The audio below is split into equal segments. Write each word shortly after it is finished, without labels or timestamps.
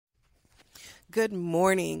Good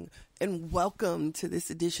morning and welcome to this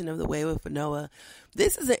edition of The Way with Noah.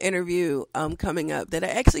 This is an interview coming up that I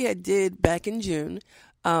actually did back in June,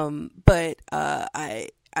 but I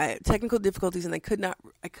technical difficulties and I could not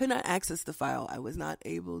access the file. I was not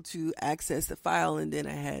able to access the file, and then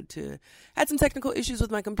I had some technical issues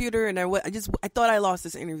with my computer, and I thought I lost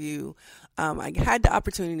this interview. I had the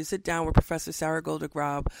opportunity to sit down with Professor Sara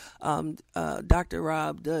Goldrick-Rab. Dr.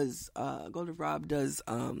 Goldrick-Rab does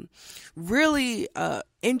really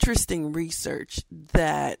interesting research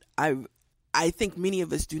that I think many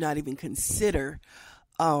of us do not even consider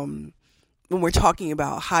when we're talking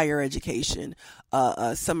about higher education.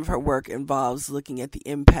 Some of her work involves looking at the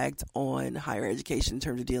impact on higher education in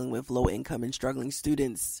terms of dealing with low income and struggling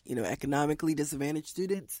students, economically disadvantaged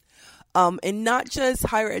students. And not just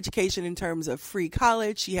higher education in terms of free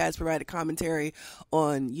college. She has provided commentary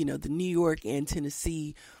on, the New York and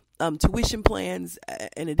Tennessee tuition plans,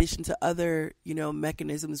 in addition to other,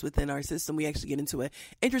 mechanisms within our system. We actually get into an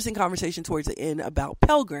interesting conversation towards the end about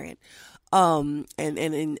Pell Grant, and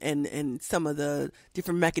some of the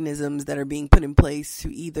different mechanisms that are being put in place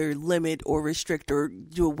to either limit or restrict or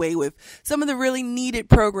do away with some of the really needed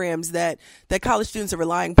programs that college students are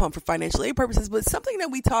relying upon for financial aid purposes. But something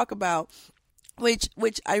that we talk about, which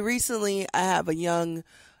I have a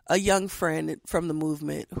young friend from the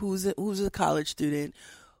movement who's a college student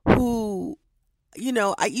who, you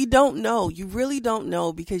really don't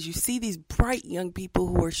know, because you see these bright young people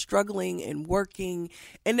who are struggling and working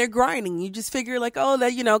and they're grinding. You just figure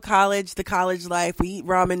college, the college life, we eat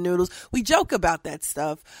ramen noodles. We joke about that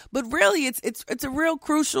stuff, but really it's a real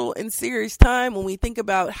crucial and serious time when we think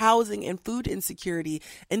about housing and food insecurity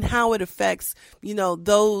and how it affects,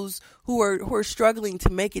 those who are struggling to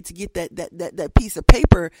make it, to get that piece of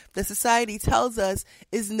paper that society tells us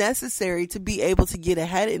is necessary to be able to get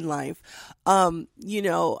ahead in life.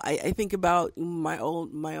 I think about my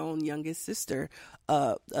own youngest sister,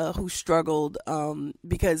 who struggled,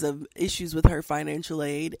 because of issues with her financial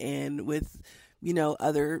aid and with,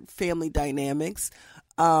 other family dynamics.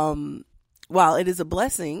 While it is a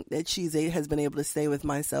blessing that has been able to stay with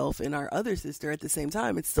myself and our other sister at the same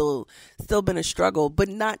time, it's still been a struggle, but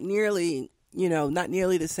not nearly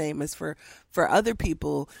the same as for other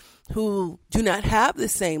people who do not have the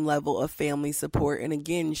same level of family support. And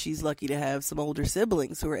again, she's lucky to have some older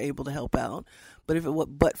siblings who are able to help out.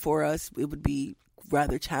 But for us, it would be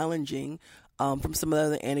rather challenging, from some of the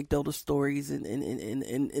other anecdotal stories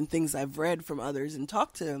and things I've read from others and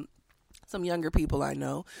talked to some younger people I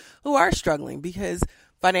know who are struggling, because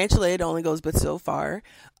financial aid only goes but so far.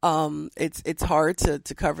 It's hard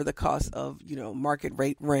to cover the cost of, market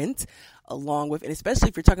rate rent, along with, and especially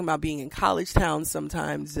if you're talking about being in college towns,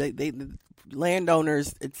 sometimes the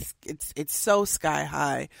landowners, it's so sky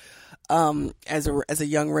high, as a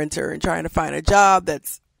young renter, and trying to find a job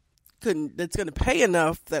that's going to pay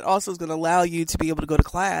enough that also is going to allow you to be able to go to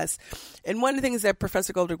class. And one of the things that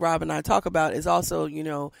Professor Goldrick-Rab and I talk about is also,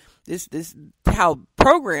 this how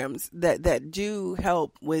programs that do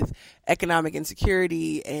help with economic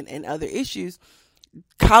insecurity and other issues,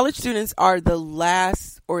 college students are the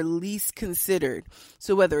last or least considered.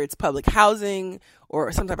 So whether it's public housing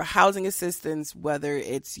or some type of housing assistance, whether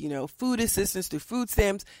it's, food assistance through food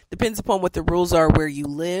stamps, depends upon what the rules are where you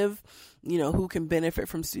live, who can benefit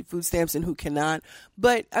from food stamps and who cannot.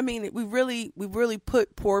 But I mean, we really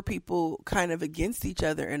put poor people kind of against each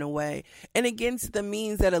other in a way, and against the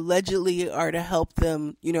means that allegedly are to help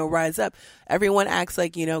them, rise up. Everyone acts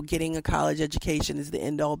like, getting a college education is the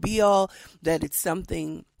end all be all, that it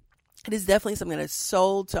is definitely something that is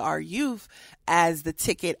sold to our youth as the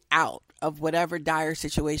ticket out of whatever dire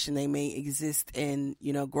situation they may exist in,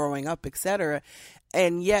 growing up, etc.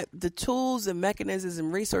 And yet the tools and mechanisms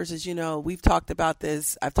and resources, we've talked about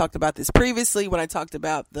this. I've talked about this previously when I talked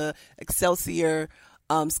about the Excelsior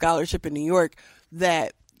scholarship in New York,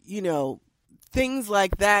 that, things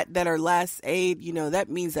like that are last aid, that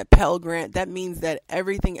means that Pell Grant, that means that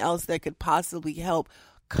everything else that could possibly help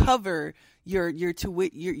cover your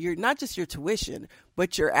not just your tuition,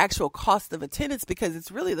 but your actual cost of attendance, because it's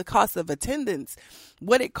really the cost of attendance,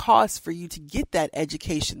 what it costs for you to get that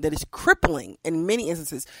education that is crippling in many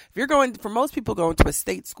instances. If you're for most people going to a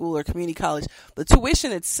state school or community college, the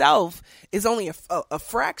tuition itself is only a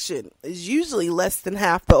fraction, is usually less than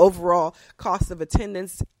half the overall cost of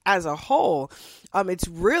attendance as a whole. It's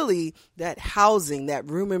really that housing, that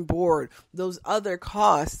room and board, those other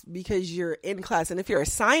costs, because you're in class. And if you're a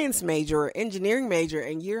science major an engineering major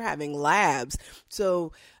and you're having labs.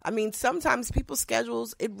 So, I mean, sometimes people's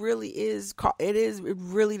schedules, it really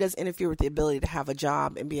does interfere with the ability to have a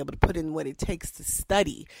job and be able to put in what it takes to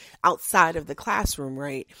study outside of the classroom,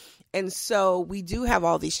 right? And so we do have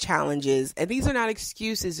all these challenges, and these are not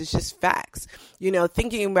excuses, it's just facts.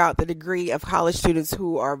 Thinking about the degree of college students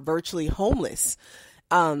who are virtually homeless,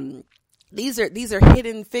 these are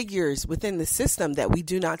hidden figures within the system that we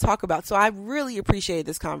do not talk about. So I really appreciate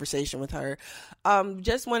this conversation with her.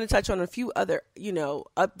 Just want to touch on a few other,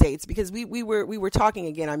 updates, because we were talking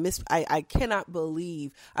again. I cannot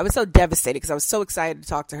believe, I was so devastated because I was so excited to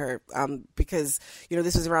talk to her, because,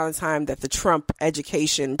 this was around the time that the Trump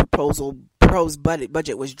education proposed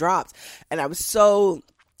budget was dropped. And I was so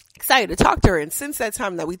excited to talk to her. And since that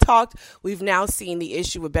time that we talked, we've now seen the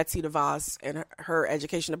issue with Betsy DeVos and her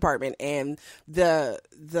education department and the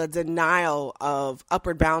denial of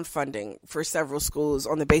upward bound funding for several schools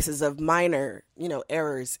on the basis of minor,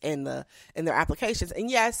 errors in their applications.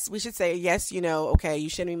 And yes, we should say, yes, okay, you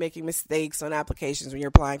shouldn't be making mistakes on applications when you're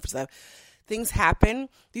applying for stuff. Things happen.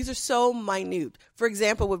 These are so minute. For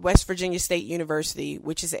example, with West Virginia State University,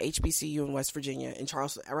 which is a HBCU in West Virginia, in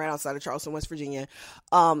Charleston, right outside of Charleston, West Virginia,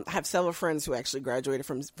 I have several friends who actually graduated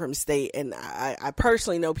from state, and I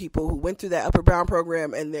personally know people who went through that upper bound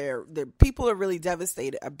program, and their people are really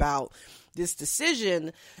devastated about this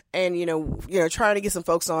decision. And trying to get some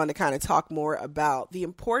folks on to kind of talk more about the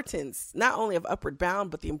importance not only of upward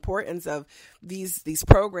bound, but the importance of these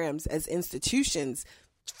programs as institutions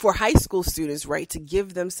for high school students, right, to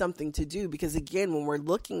give them something to do. Because again, when we're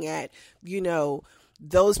looking at,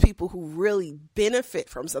 those people who really benefit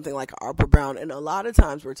from something like upward bound, and a lot of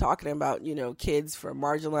times we're talking about, kids from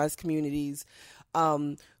marginalized communities,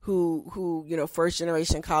 who first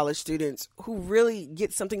generation college students who really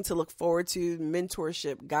get something to look forward to,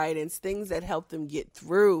 mentorship, guidance, things that help them get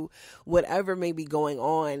through whatever may be going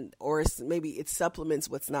on, or maybe it supplements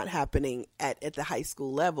what's not happening at the high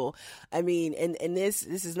school level. I mean, and this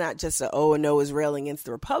is not just no is railing against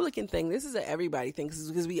the Republican thing. This is an everybody thing,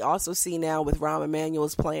 because we also see now with Rahm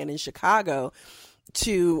Emanuel's plan in Chicago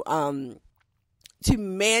to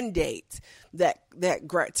mandate that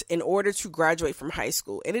in order to graduate from high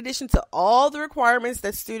school, in addition to all the requirements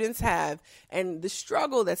that students have and the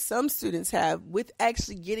struggle that some students have with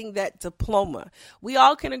actually getting that diploma, we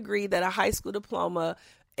all can agree that a high school diploma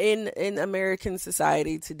in American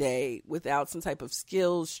society today, without some type of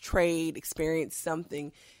skills, trade, experience,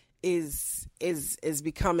 something, is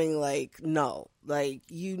becoming like null. Like,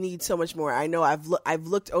 you need so much more. I know I've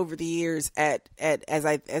looked over the years at as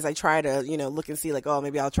I try to look and see, like, oh,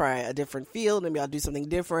 maybe I'll try a different field, maybe I'll do something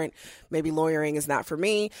different, maybe lawyering is not for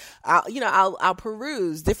me. I'll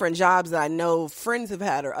peruse different jobs that I know friends have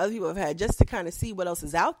had or other people have had, just to kind of see what else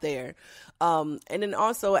is out there. And then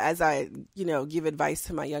also, as I give advice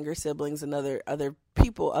to my younger siblings and other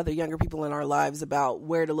younger people in our lives about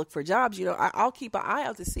where to look for jobs, I'll keep an eye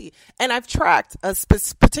out to see. And I've tracked a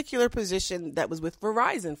particular position that was with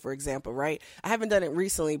Verizon, for example, right? I haven't done it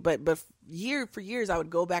recently, but for years I would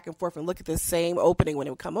go back and forth and look at the same opening when it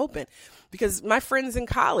would come open, because my friends in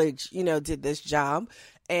college, did this job,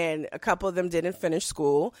 and a couple of them didn't finish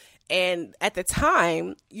school. And at the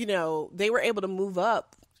time, they were able to move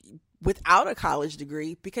up without a college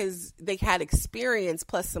degree because they had experience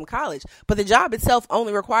plus some college. But the job itself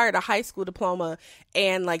only required a high school diploma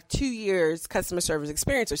and like 2 years customer service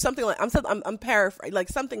experience or something like, I'm paraphrasing, like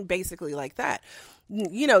something basically like that.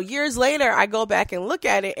 Years later, I go back and look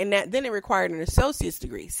at it, and then it required an associate's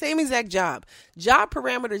degree. Same exact job. Job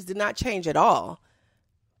parameters did not change at all,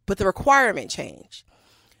 but the requirement changed.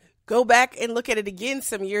 Go back and look at it again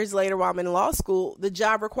some years later while I'm in law school. The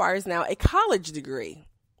job requires now a college degree.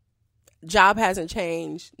 Job hasn't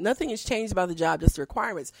changed. Nothing has changed about the job, just the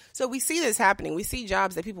requirements. So we see this happening. We see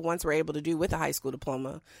jobs that people once were able to do with a high school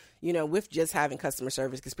diploma, with just having customer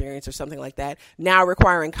service experience or something like that, now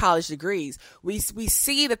requiring college degrees. We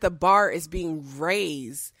see that the bar is being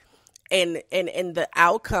raised, and the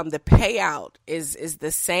outcome, the payout is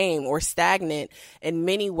the same or stagnant in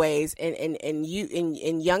many ways. And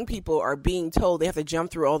young people are being told they have to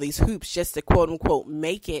jump through all these hoops just to quote unquote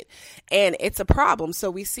make it. And it's a problem.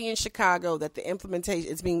 So we see in Chicago that the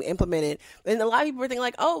implementation is being implemented. And a lot of people are thinking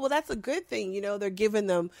like, oh, well, that's a good thing. They're giving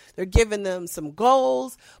them some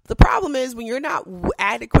goals. The problem is when you're not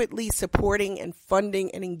adequately supporting and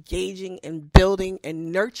funding and engaging and building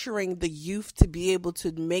and nurturing the youth to be able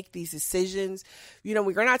to make these decisions,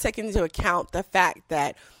 we're not taking into account the fact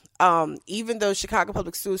that even though Chicago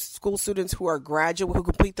public school students who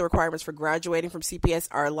complete the requirements for graduating from CPS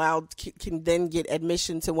are allowed, can then get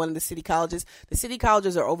admission to one of the city colleges. The city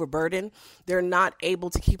colleges are overburdened. They're not able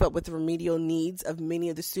to keep up with the remedial needs of many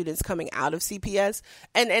of the students coming out of CPS.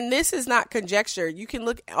 And this is not conjecture. You can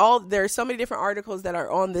look there are so many different articles that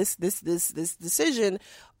are on this decision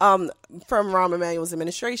from Rahm Emanuel's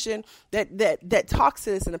administration that talks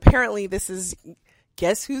to this. And apparently this is,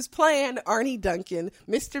 guess who's playing? Arnie Duncan,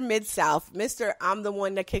 Mr. Mid-South, Mr. I'm the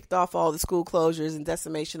one that kicked off all the school closures and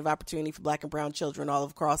decimation of opportunity for Black and brown children all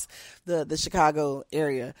across the Chicago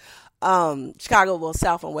area. Chicago, well,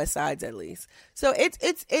 South and West sides at least. So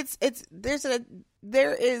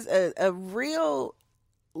there is a real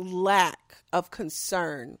lack of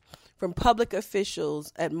concern from public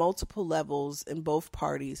officials at multiple levels in both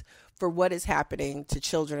parties for what is happening to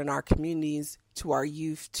children in our communities, to our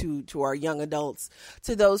youth, to our young adults,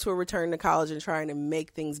 to those who are returning to college and trying to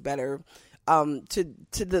make things better, to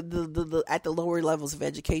the at the lower levels of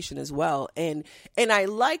education as well. And I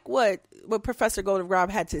like what Professor Goldrick-Rab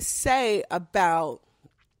had to say about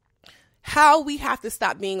how we have to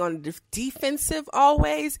stop being on the defensive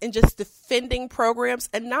always and just defending programs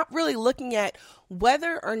and not really looking at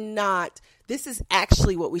whether or not this is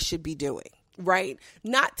actually what we should be doing. Right?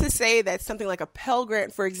 Not to say that something like a Pell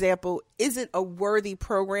Grant, for example, isn't a worthy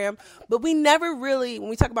program, but we never really, when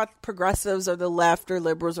we talk about progressives or the left or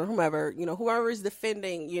liberals or whomever, whoever is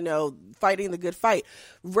defending, fighting the good fight,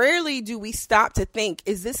 rarely do we stop to think,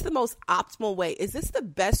 is this the most optimal way? Is this the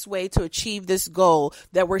best way to achieve this goal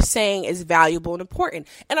that we're saying is valuable and important?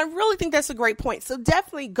 And I really think that's a great point. So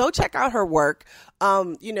definitely go check out her work.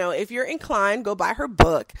 If you're inclined, go buy her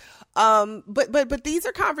book. But these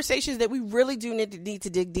are conversations that we really do need to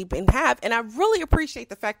dig deep and have. And I really appreciate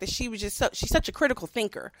the fact that she's such a critical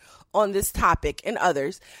thinker on this topic and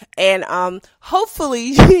others. And,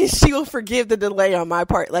 hopefully she will forgive the delay on my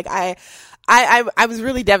part. Like I was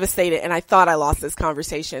really devastated and I thought I lost this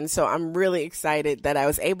conversation. So I'm really excited that I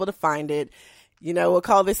was able to find it. We'll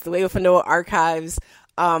call this the Way with Noah Archives.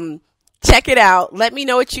 Check it out. Let me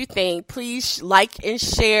know what you think. Please like and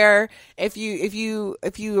share if you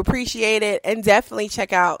appreciate it, and definitely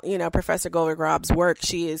check out, Professor Goldrick-Rab's work.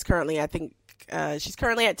 She is currently, I think, she's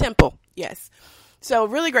currently at Temple. Yes. So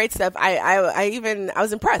really great stuff. I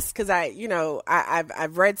was impressed because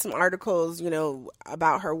I've read some articles,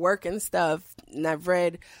 about her work and stuff, and I've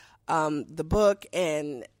read, the book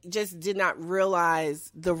and just did not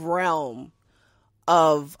realize the realm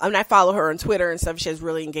I follow her on Twitter and stuff. She has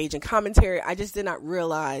really engaging commentary. I just did not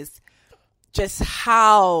realize just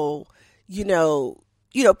how,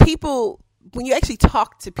 people, when you actually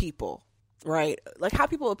talk to people, right? Like how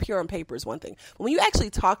people appear on paper is one thing. But when you actually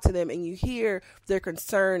talk to them and you hear their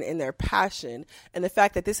concern and their passion and the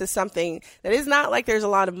fact that this is something that is not like there's a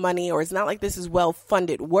lot of money or it's not like this is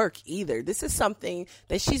well-funded work either. This is something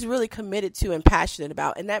that she's really committed to and passionate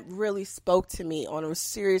about. And that really spoke to me on a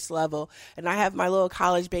serious level. And I have my little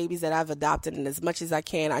college babies that I've adopted, and as much as I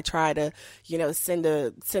can, I try to, send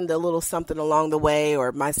a little something along the way,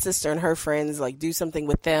 or my sister and her friends, like do something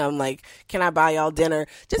with them. Like, can I buy y'all dinner?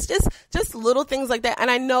 Just little things like that. And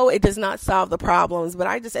I know it does not solve the problems, but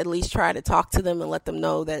I just at least try to talk to them and let them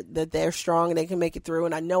know that they're strong and they can make it through.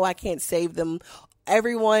 And I know I can't save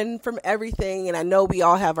everyone from everything. And I know we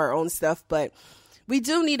all have our own stuff, but we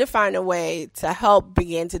do need to find a way to help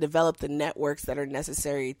begin to develop the networks that are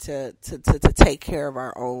necessary to take care of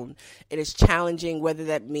our own. It is challenging, whether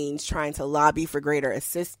that means trying to lobby for greater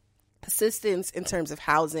assistance in terms of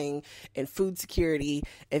housing and food security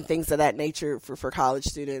and things of that nature for college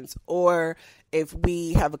students, or if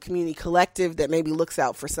we have a community collective that maybe looks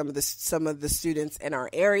out for some of the students in our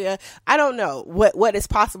area. I don't know what is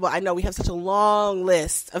possible. I know we have such a long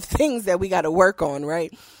list of things that we got to work on,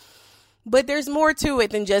 right? But there's more to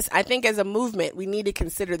it than just, I think as a movement, we need to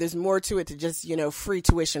consider there's more to it to just, free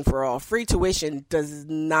tuition for all. Free tuition does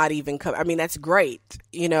not even come. I mean, that's great.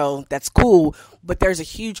 That's cool. But there's a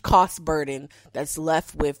huge cost burden that's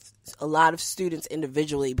left with a lot of students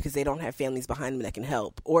individually because they don't have families behind them that can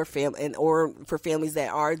help, or for families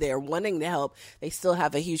that are there wanting to help, they still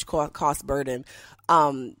have a huge cost burden.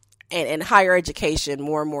 And higher education,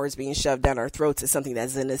 more and more, is being shoved down our throats as something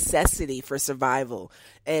that's a necessity for survival.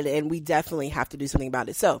 And we definitely have to do something about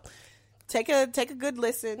it. So take a good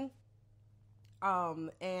listen.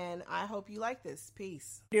 And I hope you like this.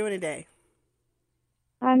 Peace. How are you doing today?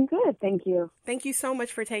 I'm good. Thank you. Thank you so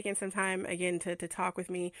much for taking some time again to talk with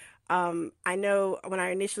me. I know when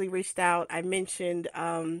I initially reached out, I mentioned,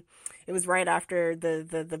 it was right after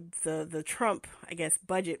the Trump, I guess,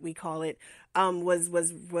 budget, we call it, was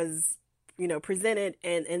presented,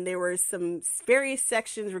 and there were some various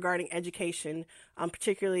sections regarding education,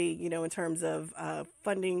 particularly, in terms of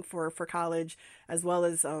funding for college, as well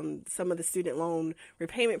as some of the student loan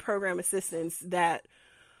repayment program assistance that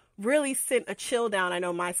really sent a chill down, I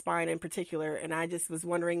know, my spine in particular. And I just was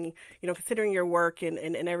wondering, considering your work and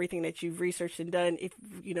everything that you've researched and done, if,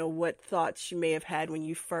 what thoughts you may have had when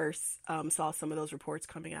you first saw some of those reports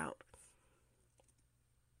coming out.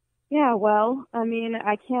 Yeah, well, I mean,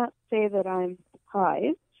 I can't say that I'm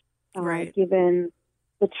surprised, Right. Given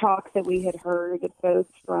the talk that we had heard both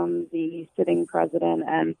from the sitting president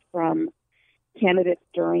and from candidates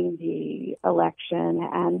during the election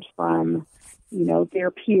and from,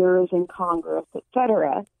 their peers in Congress, et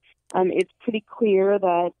cetera. It's pretty clear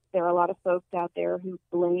that there are a lot of folks out there who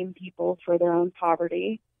blame people for their own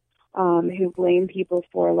poverty, who blame people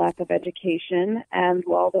for lack of education, and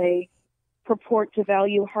while they purport to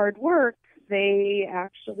value hard work, they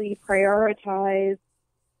actually prioritize,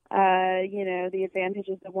 the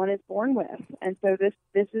advantages that one is born with. And so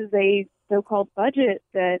this is a so-called budget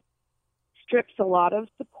that strips a lot of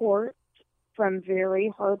support from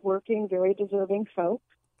very hardworking, very deserving folks,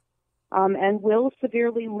 and will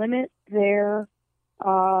severely limit their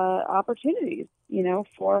opportunities,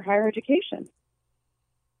 for higher education.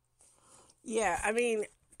 Yeah, I mean,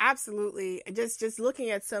 absolutely. Just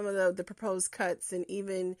looking at some of the proposed cuts, and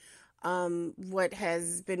even what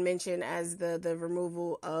has been mentioned as the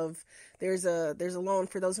removal of, there's a loan,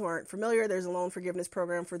 for those who aren't familiar, there's a loan forgiveness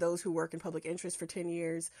program for those who work in public interest for 10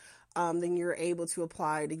 years. Then you're able to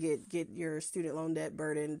apply to get your student loan debt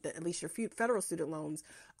burden, at least your federal student loans,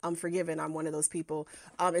 forgiven. I'm one of those people.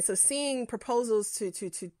 And so seeing proposals to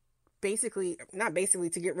not basically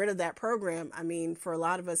to get rid of that program, I mean, for a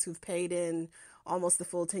lot of us who've paid in almost the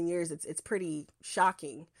full 10 years, it's pretty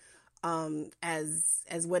shocking,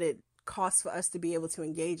 as what it costs for us to be able to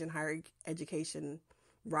engage in higher education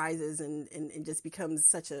rises and just becomes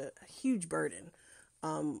such a huge burden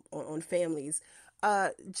on families.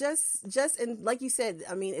 And like you said,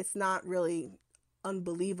 I mean, it's not really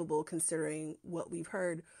unbelievable considering what we've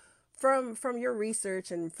heard from your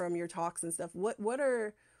research and from your talks and stuff. What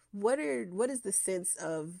is the sense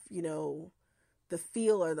of, the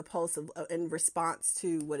feel or the pulse of in response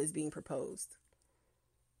to what is being proposed?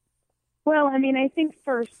 Well, I mean, I think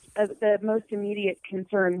first, the most immediate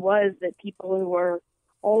concern was that people who were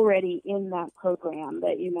already in that program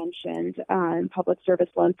that you mentioned, public service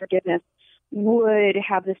loan forgiveness, would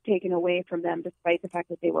have this taken away from them despite the fact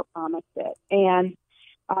that they were promised it. And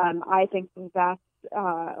I think that's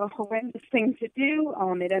a horrendous thing to do.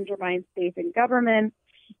 It undermines faith in government.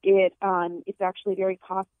 It's actually very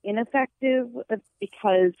cost ineffective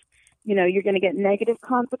because, you're going to get negative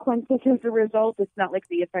consequences as a result. It's not like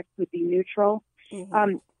the effects would be neutral.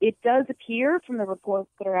 Mm-hmm. It does appear from the reports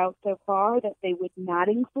that are out so far that they would not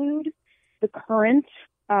include the current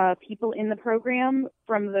people in the program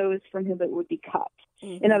from those from whom it would be cut.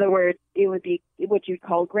 Mm-hmm. In other words, it would be what you'd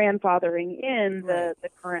call grandfathering in the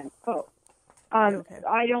current folks. Okay.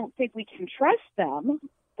 I don't think we can trust them,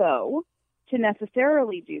 though, to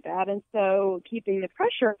necessarily do that. And so keeping the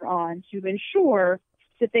pressure on to ensure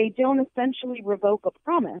that they don't essentially revoke a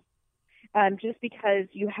promise just because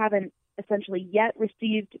you haven't essentially yet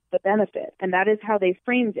received the benefit. And that is how they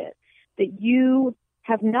framed it, that you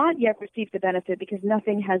have not yet received the benefit because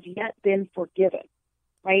nothing has yet been forgiven,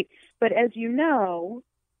 right? But as you know,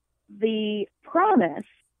 the promise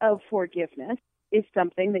of forgiveness is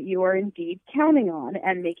something that you are indeed counting on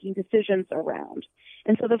and making decisions around.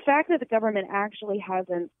 And so the fact that the government actually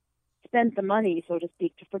hasn't spent the money, so to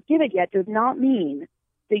speak, to forgive it yet does not mean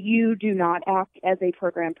that you do not act as a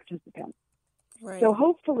program participant. Right. So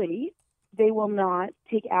hopefully they will not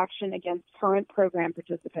take action against current program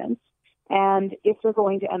participants. And if they're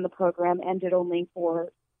going to end the program, end it only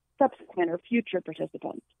for subsequent or future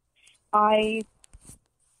participants. I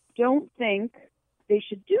don't think they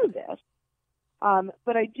should do this,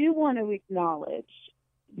 but I do want to acknowledge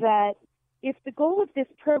that if the goal of this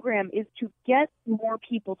program is to get more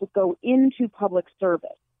people to go into public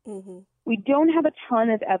service, mm-hmm. we don't have a ton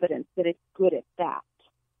of evidence that it's good at that,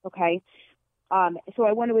 okay? So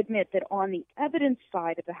I want to admit that on the evidence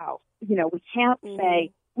side of the house, we can't mm-hmm.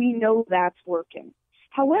 say we know that's working.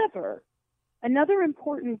 However, another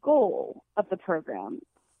important goal of the program,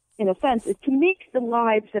 in a sense, is to make the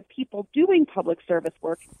lives of people doing public service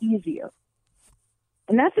work easier.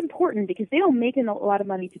 And that's important because they don't make a lot of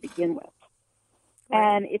money to begin with.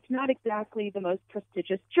 Right. And it's not exactly the most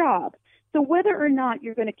prestigious job. So whether or not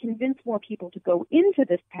you're going to convince more people to go into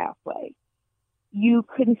this pathway, you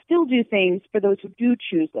can still do things for those who do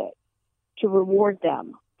choose it to reward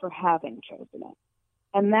them for having chosen it.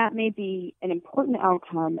 And that may be an important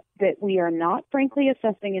outcome that we are not, frankly,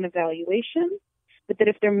 assessing an evaluation, but that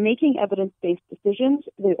if they're making evidence-based decisions,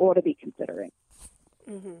 they ought to be considering.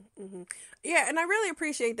 Mm-hmm, mm-hmm. Yeah, and I really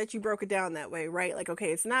appreciate that you broke it down that way, right? Like,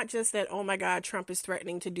 okay, it's not just that, oh my God, Trump is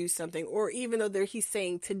threatening to do something, or even though he's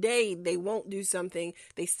saying today they won't do something,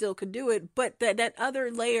 they still could do it. But that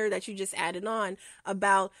other layer that you just added on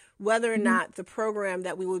about whether or not the program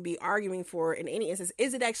that we would be arguing for in any instance,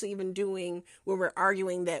 is it actually even doing what we're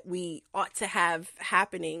arguing that we ought to have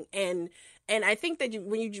happening? And I think that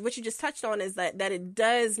what you just touched on is that it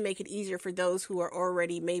does make it easier for those who are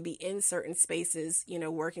already maybe in certain spaces,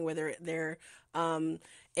 working, whether they're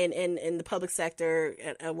in the public sector,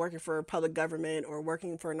 working for a public government or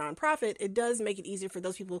working for a nonprofit. It does make it easier for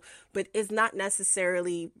those people, but it's not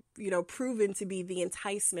necessarily, proven to be the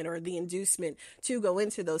enticement or the inducement to go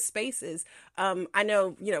into those spaces. I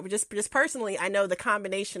know, just personally, I know the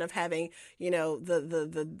combination of having,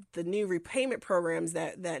 the new repayment programs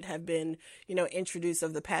that have been, introduced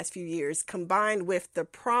over the past few years, combined with the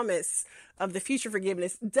promise of the future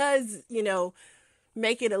forgiveness does,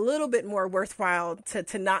 make it a little bit more worthwhile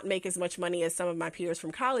to not make as much money as some of my peers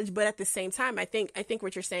from college. But at the same time, I think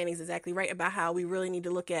what you're saying is exactly right about how we really need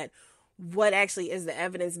to look at what actually is the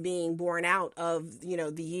evidence being borne out of,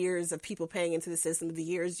 the years of people paying into the system, the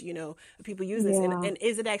years, of people using this. And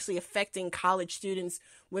is it actually affecting college students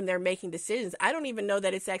when they're making decisions? I don't even know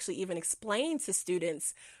that it's actually even explained to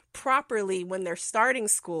students properly when they're starting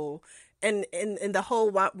school and in the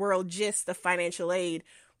whole world gist of financial aid,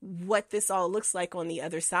 what this all looks like on the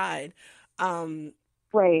other side. Right.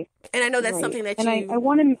 And I know that's something that I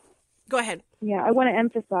want to go ahead. Yeah, I want to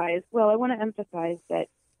emphasize that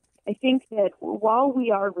I think that while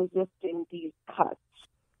we are resisting these cuts,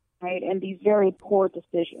 right, and these very poor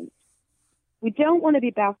decisions, we don't want to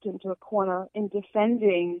be backed into a corner in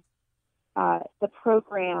defending the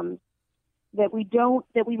programs that we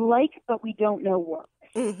like but we don't know work.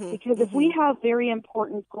 Because if we have very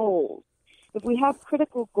important goals, if we have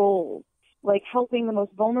critical goals like helping the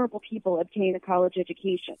most vulnerable people obtain a college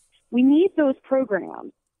education, we need those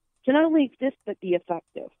programs to not only exist but be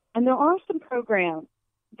effective. And there are some programs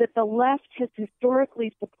that the left has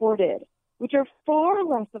historically supported, which are far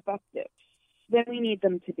less effective than we need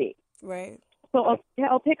them to be. Right. So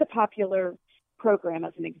I'll pick a popular program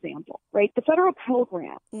as an example, right? The federal Pell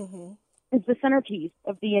Grant is the centerpiece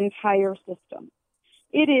of the entire system.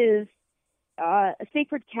 It is a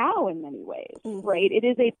sacred cow in many ways, right? It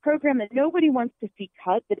is a program that nobody wants to see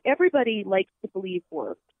cut, that everybody likes to believe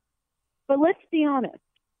works. But let's be honest,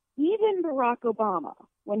 even Barack Obama,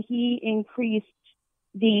 when he increased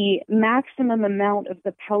the maximum amount of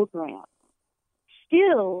the Pell Grant,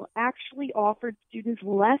 still actually offered students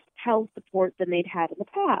less Pell support than they'd had in the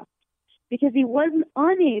past because he wasn't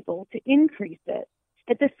unable to increase it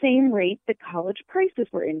at the same rate that college prices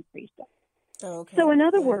were increasing. Okay. So in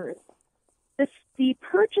other words, the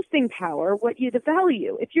purchasing power, the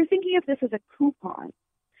value, if you're thinking of this as a coupon,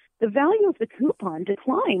 the value of the coupon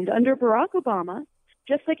declined under Barack Obama,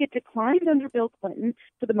 just like it declined under Bill Clinton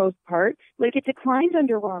for the most part, like it declined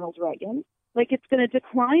under Ronald Reagan, like it's going to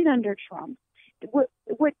decline under Trump.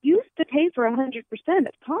 What used to pay for 100%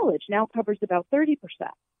 at college now covers about 30%.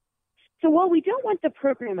 So while we don't want the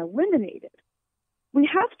program eliminated, we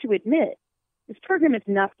have to admit this program is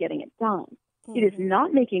not getting it done. It is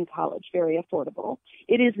not making college very affordable.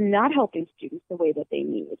 It is not helping students the way that they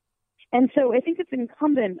need. And so I think it's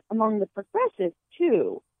incumbent among the progressives,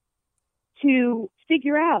 too, to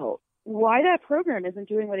figure out why that program isn't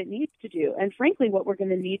doing what it needs to do, and frankly, what we're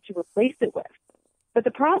going to need to replace it with. But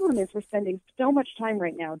the problem is we're spending so much time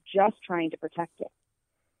right now just trying to protect it.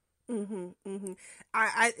 We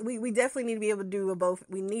definitely need to be able to do a both.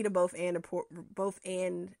 We need a both and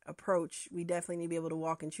approach. We definitely need to be able to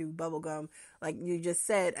walk and chew bubble gum, like you just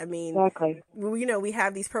said. I mean, exactly. We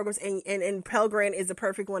have these programs, and Pell Grant is a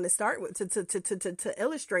perfect one to start with to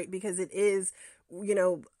illustrate, because it is,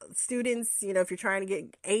 students, if you're trying to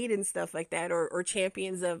get aid and stuff like that, or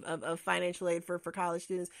champions of financial aid for college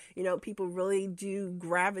students, people really do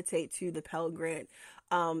gravitate to the Pell Grant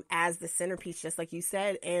as the centerpiece, just like you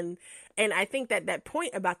said. And I think that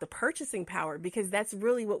point about the purchasing power, because that's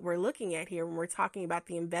really what we're looking at here when we're talking about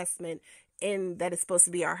the investment in that is supposed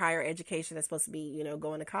to be our higher education, that's supposed to be,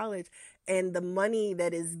 going to college, and the money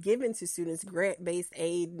that is given to students, grant-based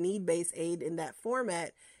aid, need-based aid in that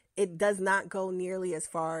format, it does not go nearly as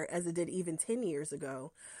far as it did even 10 years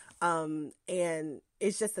ago. And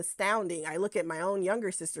it's just astounding. I look at my own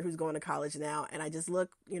younger sister who's going to college now, and I just look,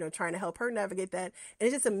 trying to help her navigate that. And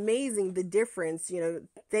it's just amazing the difference.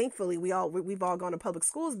 Thankfully we've all gone to public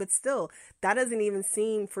schools, but still that doesn't even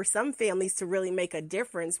seem for some families to really make a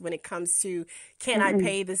difference when it comes to, can I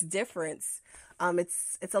pay this difference?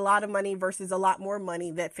 It's a lot of money versus a lot more money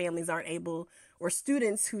that families aren't able, or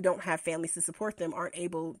students who don't have families to support them aren't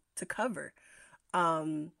able to cover.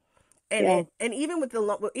 And even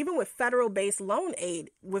with federal based loan aid,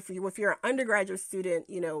 if you're an undergraduate student,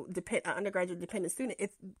 undergraduate dependent student,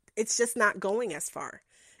 it's just not going as far.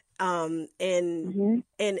 And we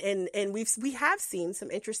have seen some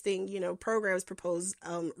interesting, programs proposed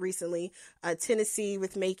recently. Tennessee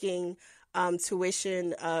with making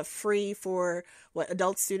tuition free for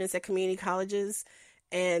adult students at community colleges,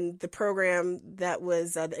 and the program that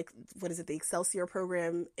was the Excelsior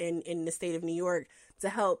program in the state of New York to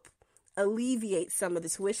help alleviate some of the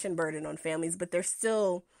tuition burden on families, but there's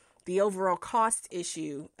still the overall cost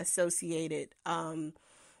issue associated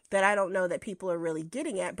that I don't know that people are really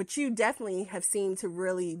getting at. But you definitely have seemed to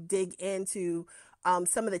really dig into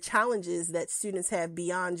some of the challenges that students have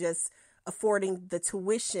beyond just affording the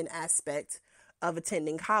tuition aspect of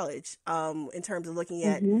attending college, in terms of looking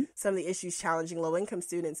at some of the issues challenging low-income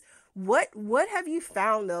students. What have you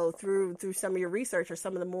found, though, through some of your research, or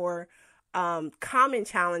some of the more common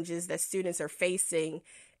challenges that students are facing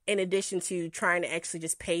in addition to trying to actually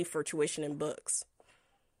just pay for tuition and books?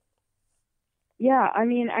 Yeah, I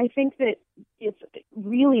mean, I think that it's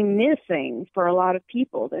really missing for a lot of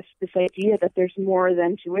people, this idea that there's more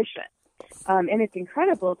than tuition. And it's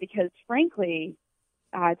incredible because, frankly,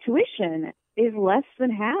 tuition is less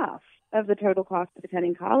than half of the total cost of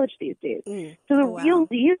attending college these days. So the real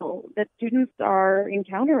deal that students are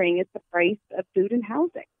encountering is the price of food and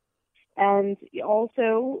housing. And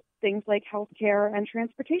also things like healthcare and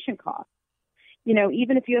transportation costs.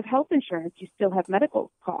 Even if you have health insurance, you still have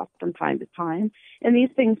medical costs from time to time, and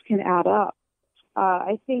these things can add up.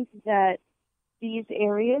 I think that these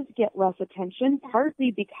areas get less attention,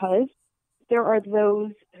 partly because there are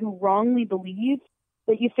those who wrongly believe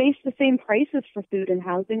that you face the same prices for food and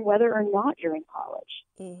housing whether or not you're in college.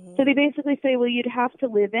 So they basically say, well, you'd have to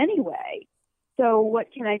live anyway. So what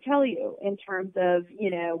can I tell you in terms of,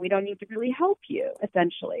 we don't need to really help you,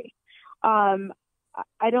 essentially. I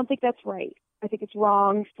don't think that's right. I think it's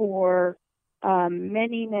wrong for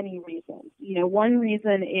many, many reasons. One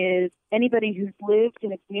reason is anybody who's lived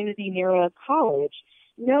in a community near a college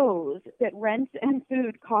knows that rent and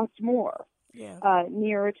food cost more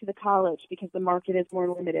nearer to the college because the market is more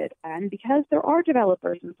limited and because there are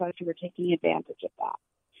developers and such who are taking advantage of that.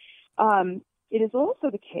 It is also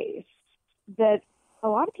the case that a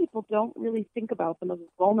lot of people don't really think about them as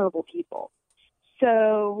vulnerable people.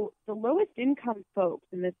 So the lowest income folks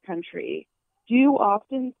in this country do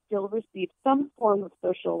often still receive some form of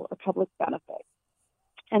social or public benefit.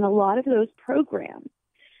 And a lot of those programs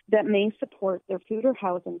that may support their food or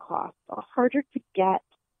housing costs are harder to get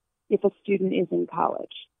if a student is in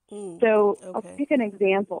college. I'll pick an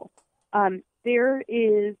example. There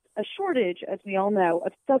is a shortage, as we all know,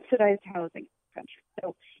 of subsidized housing in the country.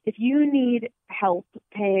 So if you need help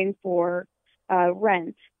paying for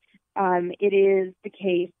rent, it is the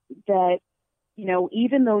case that,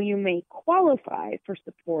 even though you may qualify for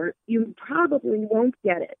support, you probably won't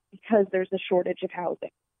get it because there's a shortage of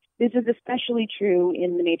housing. This is especially true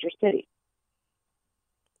in the major cities.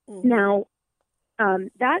 Now,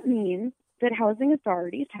 that means that housing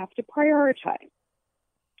authorities have to prioritize.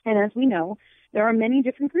 And as we know, there are many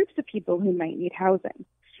different groups of people who might need housing.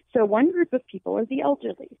 So one group of people are the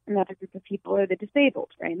elderly. Another group of people are the disabled,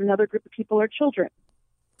 right? Another group of people are children.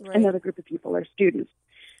 Right. Another group of people are students.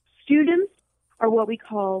 Students are what we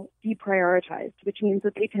call deprioritized, which means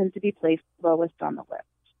that they tend to be placed lowest on the list.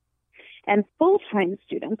 And full-time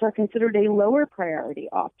students are considered a lower priority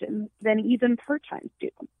often than even part-time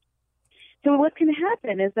students. So what can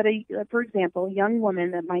happen is that, for example, a young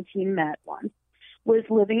woman that my team met once was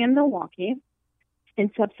living in Milwaukee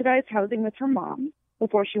in subsidized housing with her mom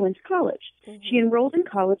before she went to college. She enrolled in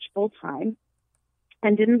college full-time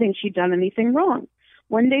and didn't think she'd done anything wrong.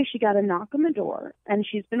 One day she got a knock on the door, and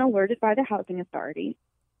she's been alerted by the housing authority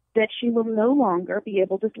that she will no longer be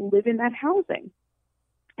able to live in that housing,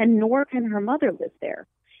 and nor can her mother live there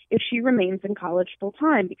if she remains in college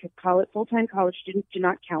full-time, because full-time college students do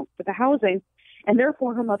not count for the housing, and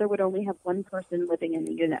therefore her mother would only have one person living in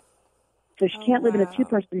the unit. So she can't live in a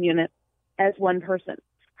two-person unit as one person.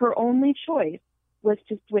 Her only choice was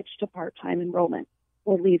to switch to part-time enrollment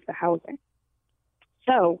or leave the housing.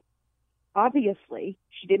 So obviously,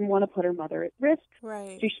 she didn't want to put her mother at risk.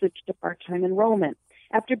 Right. She switched to part-time enrollment.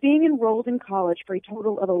 After being enrolled in college for a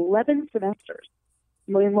total of 11 semesters,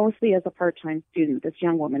 mostly as a part-time student, this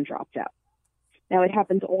young woman dropped out. Now, it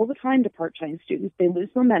happens all the time to part-time students. They lose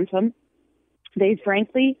momentum. They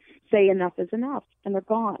frankly say enough is enough, and they're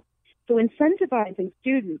gone. So incentivizing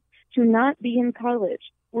students to not be in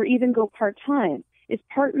college or even go part-time is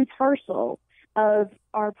part and parcel of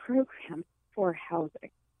our program for housing.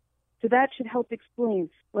 So that should help explain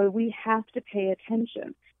why we have to pay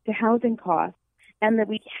attention to housing costs and that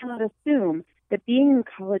we cannot assume that being in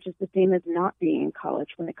college is the same as not being in college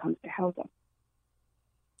when it comes to housing.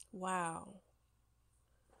 Wow.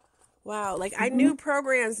 Like I knew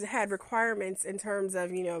programs had requirements in terms of,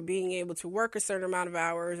 being able to work a certain amount of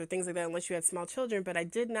hours or things like that, unless you had small children. But I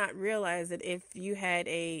did not realize that if you had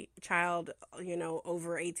a child,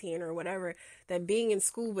 over 18 or whatever, that being in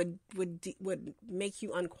school would make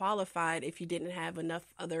you unqualified if you didn't have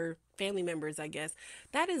enough other family members, I guess.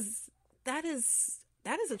 That is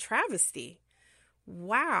a travesty.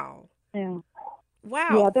 Wow. Yeah. Wow.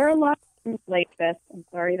 Yeah, there are a lot of things like this. I'm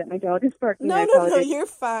sorry that my dog is barking. No, you're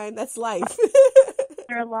fine. That's life.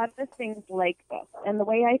 There are a lot of things like this. And the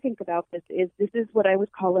way I think about this is what I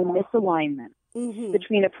would call a misalignment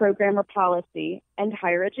between a program or policy and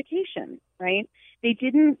higher education, right? They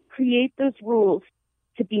didn't create those rules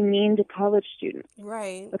to be mean to college students.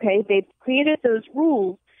 Right. Okay? They created those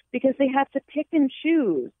rules because they have to pick and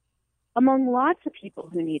choose among lots of people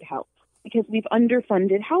who need help because we've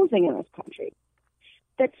underfunded housing in this country.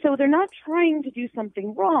 So they're not trying to do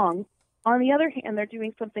something wrong. On the other hand, they're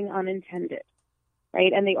doing something unintended,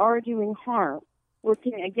 right? And they are doing harm,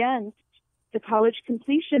 working against the college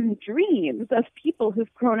completion dreams of people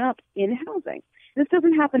who've grown up in housing. This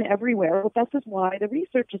doesn't happen everywhere, but this is why the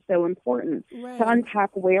research is so important, to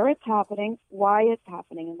unpack where it's happening, why it's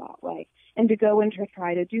happening in that way, and to go and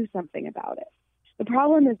try to do something about it. The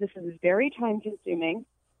problem is this is very time-consuming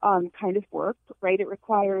kind of work, right? It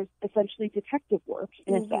requires essentially detective work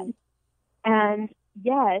in a sense. And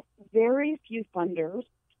yet, very few funders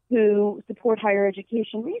who support higher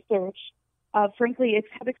education research, frankly,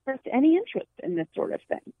 have expressed any interest in this sort of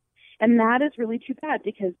thing. And that is really too bad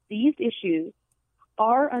because these issues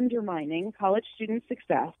are undermining college student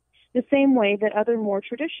success the same way that other more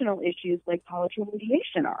traditional issues like college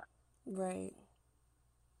remediation are. Right.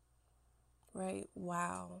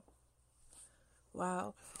 Wow.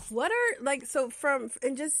 What are I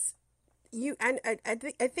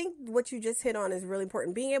think what you just hit on is really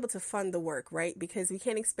important. Being able to fund the work, right? Because we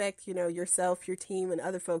can't expect, yourself, your team, and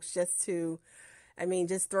other folks just to,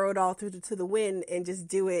 just throw it all to the wind and just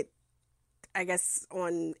do it, I guess,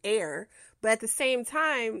 on air. But at the same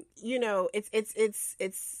time,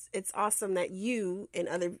 it's awesome that you and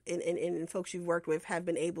other and folks you've worked with have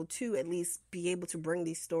been able to at least be able to bring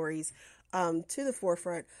these stories to the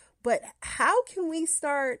forefront. But how can we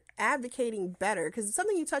start advocating better? Because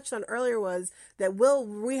something you touched on earlier was that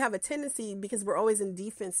we have a tendency, because we're always in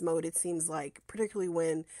defense mode, it seems like, particularly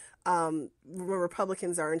when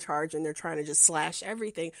Republicans are in charge and they're trying to just slash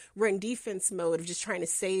everything. We're in defense mode of just trying to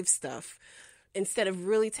save stuff instead of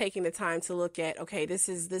really taking the time to look at, okay, this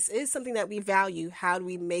is something that we value. How do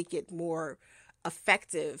we make it more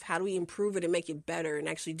effective? How do we improve it and make it better and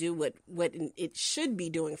actually do what it should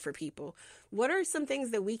be doing for people? What are some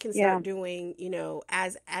things that we can start doing,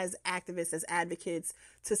 as activists, as advocates,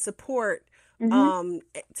 to support,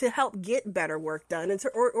 to help get better work done, and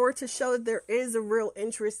or to show that there is a real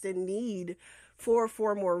interest and need for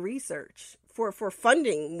more research, for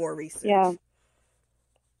funding more research?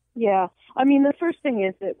 Yeah. The first thing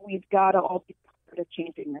is that we've got to all be part of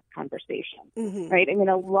changing this conversation, right?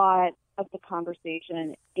 A lot of the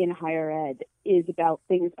conversation in higher ed is about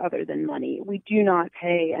things other than money. We do not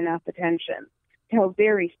pay enough attention to how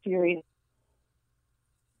very serious.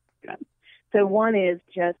 So one is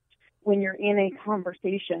just when you're in a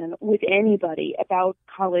conversation with anybody about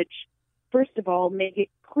college, first of all, make it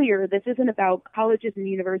clear this isn't about colleges and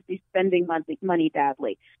universities spending money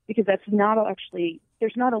badly, because that's not actually,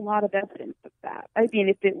 there's not a lot of evidence of that.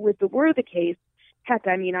 If it were the case, heck,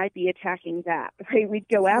 I'd be attacking that, right? We'd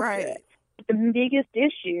go after it. The biggest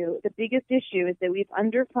issue is that we've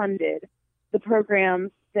underfunded the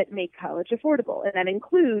programs that make college affordable, and that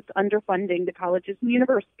includes underfunding the colleges and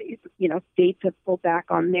universities. States have pulled back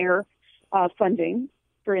on their funding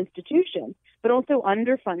for institutions, but also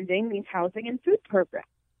underfunding these housing and food programs.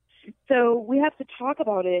 So we have to talk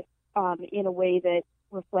about it in a way that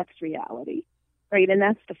reflects reality, right? And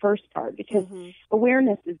that's the first part, because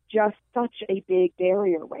awareness is just such a big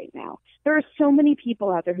barrier right now. There are so many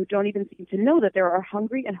people out there who don't even seem to know that there are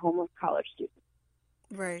hungry and homeless college students.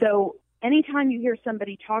 Right. So anytime you hear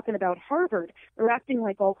somebody talking about Harvard or acting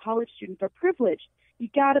like all college students are privileged, you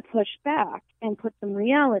got to push back and put some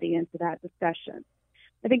reality into that discussion.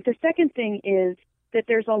 I think the second thing is that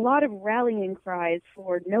there's a lot of rallying cries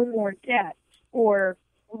for no more debt or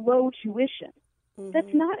low tuition. Mm-hmm.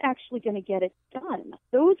 That's not actually going to get it done.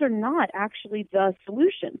 Those are not actually the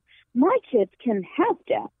solution. My kids can have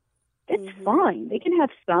debt. It's fine. They can have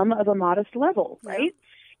some of a modest level, right?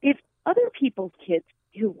 If other people's kids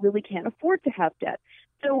who really can't afford to have debt.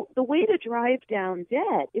 So the way to drive down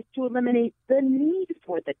debt is to eliminate the need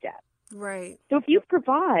for the debt. Right. So if you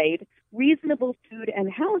provide reasonable food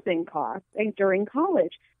and housing costs during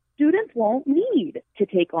college, students won't need to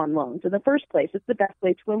take on loans in the first place. It's the best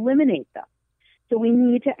way to eliminate them. So we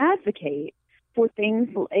need to advocate for things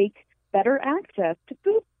like better access to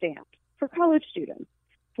food stamps for college students,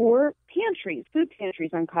 for pantries, food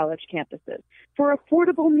pantries on college campuses, for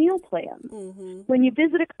affordable meal plans. Mm-hmm. When you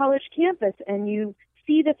visit a college campus and you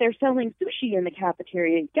see that they're selling sushi in the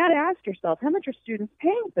cafeteria, you got to ask yourself, how much are students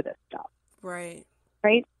paying for this stuff? Right.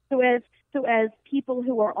 Right? So as people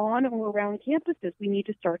who are on or around campuses, we need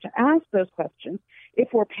to start to ask those questions.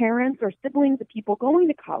 If we're parents or siblings of people going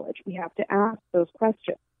to college, we have to ask those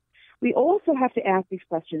questions. We also have to ask these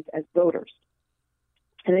questions as voters.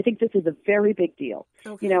 And I think this is a very big deal.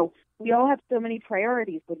 Okay. You know, we all have so many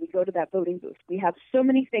priorities when we go to that voting booth. We have so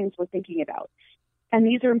many things we're thinking about. And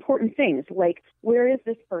these are important things, like where is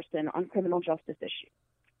this person on criminal justice issues,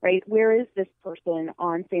 right? Where is this person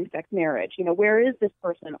on same-sex marriage? You know, where is this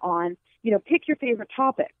person on, you know, pick your favorite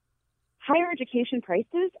topic. Higher education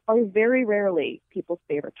prices are very rarely people's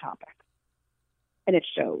favorite topic. And it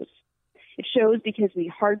shows. It shows because we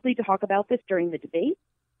hardly talk about this during the debate,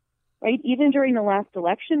 right? Even during the last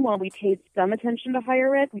election, while we paid some attention to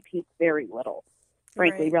higher ed, we paid very little,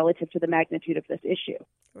 frankly, relative to the magnitude of this issue.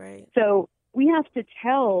 Right. So we have to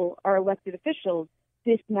tell our elected officials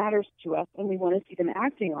this matters to us and we want to see them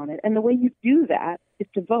acting on it. And the way you do that is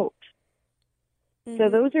to vote. Mm-hmm. So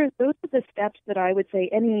those are the steps that I would say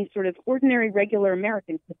any sort of ordinary, regular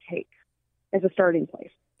American could take as a starting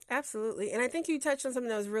place. Absolutely. And I think you touched on something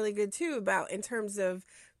that was really good, too, about in terms of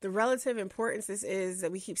the relative importance this is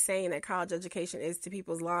that we keep saying that college education is to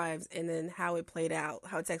people's lives and then how it played out,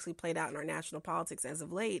 how it's actually played out in our national politics as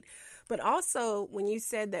of late. But also when you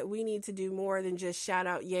said that we need to do more than just shout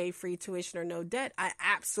out, yay, free tuition or no debt, I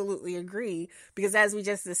absolutely agree. Because as we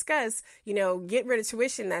just discussed, you know, get rid of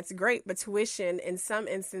tuition, that's great. But tuition in some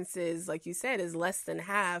instances, like you said, is less than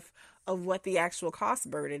half of what the actual cost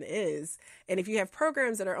burden is. And if you have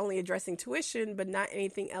programs that are only addressing tuition, but not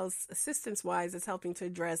anything else assistance-wise that's helping to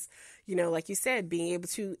address, you know, like you said, being able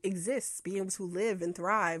to exist, being able to live and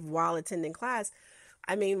thrive while attending class,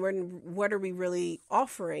 I mean, what are we really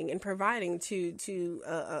offering and providing to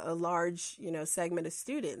a large, you know, segment of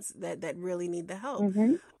students that really need the help?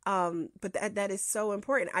 Mm-hmm. But that is so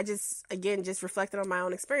important. I just reflected on my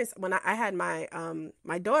own experience when I had my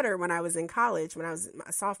my daughter when I was in college, when I was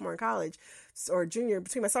a sophomore in college or junior,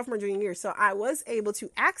 between my sophomore and junior year. So I was able to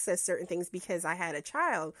access certain things because I had a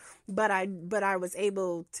child, but I was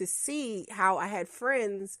able to see how I had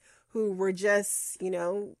friends who were just, you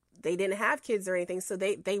know, they didn't have kids or anything, so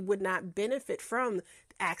they would not benefit from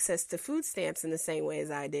access to food stamps in the same way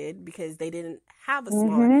as I did because they didn't have a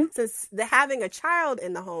smaller. So having a child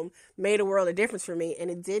in the home made a world of difference for me,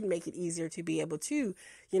 and it did make it easier to be able to,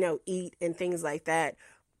 you know, eat and things like that.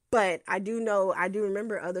 But I do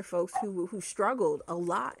remember other folks who struggled a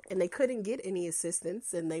lot and they couldn't get any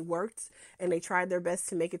assistance, and they worked and they tried their best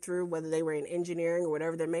to make it through, whether they were in engineering or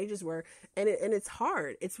whatever their majors were. And it's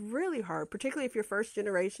hard. It's really hard, particularly if you're first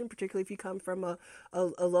generation, particularly if you come from a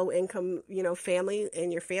low income, you know, family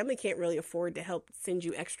and your family can't really afford to help send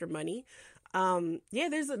you extra money.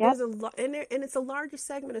 There's a lot, and it's a larger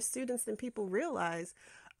segment of students than people realize.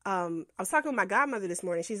 I was talking with my godmother this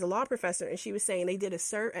morning. She's a law professor, and she was saying they did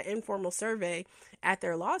an informal survey at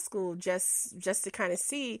their law school just to kind of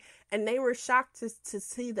see, and they were shocked to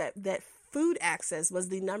see that food access was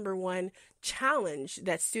the number one challenge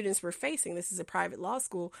that students were facing. This is a private law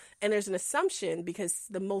school, and there's an assumption because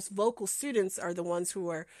the most vocal students are the ones who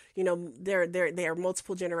are, you know, they are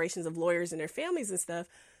multiple generations of lawyers and their families and stuff,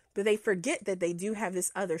 but they forget that they do have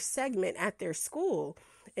this other segment at their school.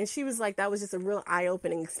 And she was like, that was just a real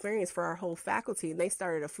eye-opening experience for our whole faculty. And they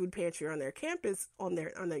started a food pantry on their campus, on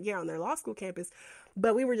their law school campus.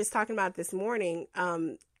 But we were just talking about it this morning.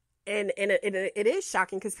 And it is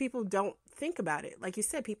shocking because people don't think about it. Like you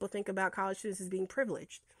said, people think about college students as being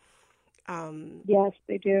privileged. Yes,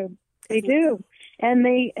 they do. They do. And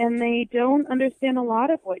they don't understand a lot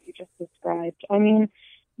of what you just described. I mean,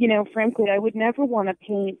 you know, frankly, I would never want to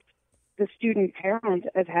paint the student parent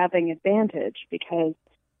as having advantage because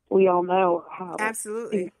we all know how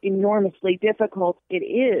absolutely enormously difficult it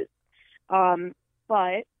is.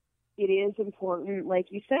 But it is important,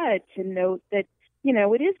 like you said, to note that,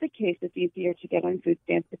 it is the case it's easier to get on food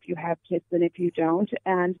stamps if you have kids than if you don't.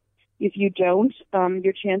 And if you don't,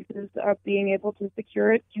 your chances of being able to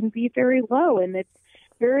secure it can be very low. And it's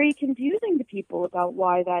very confusing to people about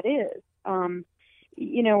why that is.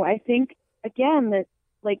 I think, again, that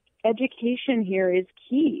education here is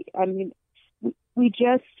key. I mean, we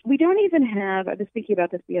don't even have, I was thinking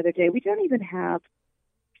about this the other day, we don't even have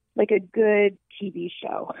a good TV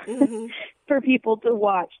show mm-hmm. for people to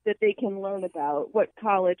watch that they can learn about what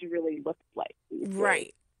college really looks like.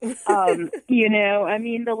 Right. I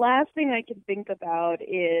mean, the last thing I can think about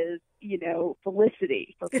is,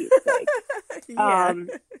 Felicity, for Pete's sake. Yeah.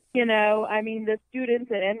 I mean, the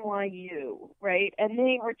students at NYU, right? And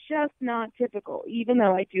they are just not typical, even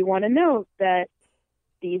though I do want to note that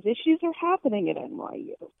these issues are happening at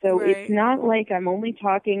NYU. So right. It's not like I'm only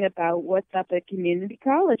talking about what's up at community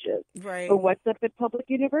colleges right. or what's up at public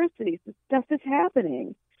universities. This stuff is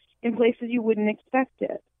happening in places you wouldn't expect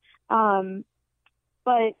it.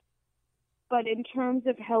 But in terms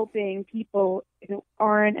of helping people who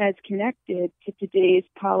aren't as connected to today's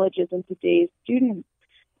colleges and today's students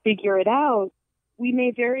figure it out, we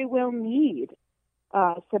may very well need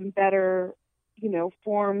some better,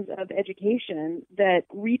 forms of education that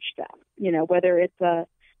reach them, whether it's a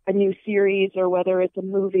new series or whether it's a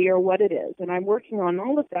movie or what it is. And I'm working on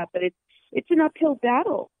all of that, but it's an uphill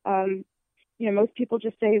battle. Most people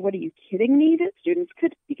just say, what, are you kidding me that students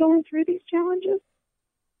could be going through these challenges?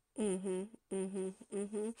 Mm-hmm, mm-hmm,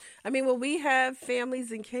 mm-hmm. I mean, well, we have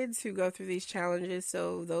families and kids who go through these challenges,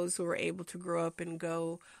 so those who are able to grow up and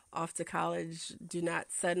go off to college do not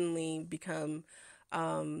suddenly become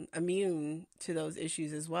immune to those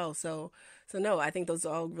issues as well. So no, I think those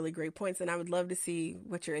are all really great points, and I would love to see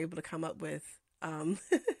what you're able to come up with.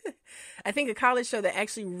 I think a college show that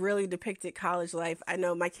actually really depicted college life. I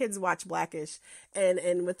know my kids watch Blackish,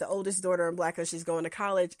 and with the oldest daughter in Blackish, she's going to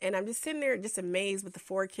college, and I'm just sitting there just amazed with the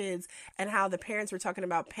 4 kids and how the parents were talking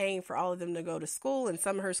about paying for all of them to go to school, and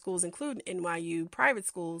some of her schools include NYU private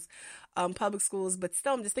schools, public schools, but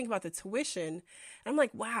still I'm just thinking about the tuition, and I'm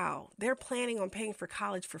like, wow, they're planning on paying for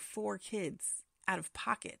college for 4 kids out of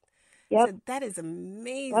pocket. Yep. I said, that is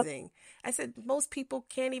amazing. Yep. I said, most people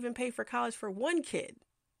can't even pay for college for 1 kid.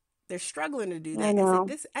 They're struggling to do that. I know.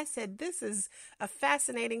 I said, this is a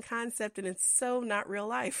fascinating concept, and it's so not real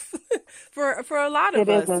life for a lot of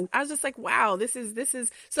us. Isn't. I was just like, wow, this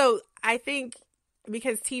is. So I think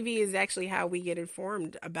because TV is actually how we get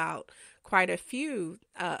informed about quite a few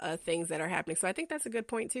things that are happening. So I think that's a good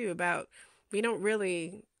point too about we don't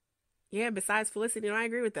really, besides Felicity, I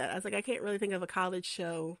agree with that. I was like, I can't really think of a college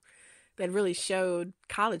show that really showed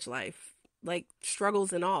college life, like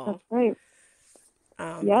struggles and all. That's right.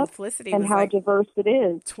 And Felicity and was how like diverse it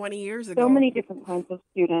is. 20 years ago. So many different kinds of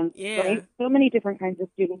students, right? So many different kinds of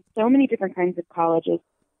students, so many different kinds of colleges,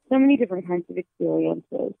 so many different kinds of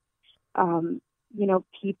experiences.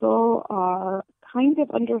 People are kind of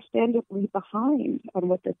understandably behind on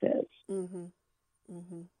what this is. Mm-hmm.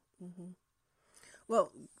 Mm-hmm. Mm-hmm.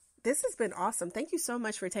 Well, this has been awesome. Thank you so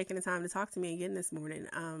much for taking the time to talk to me again this morning.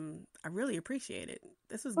 I really appreciate it.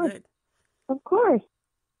 This was good. Of course.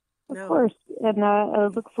 Of course. And I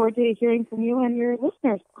look forward to hearing from you and your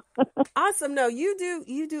listeners. Awesome. No, you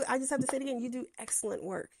do. I just have to say it again. You do excellent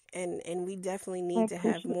work. And we definitely need to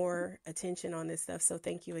have more attention on this stuff. So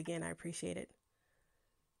thank you again. I appreciate it.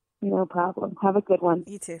 No problem. Have a good one.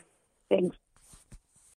 You too. Thanks.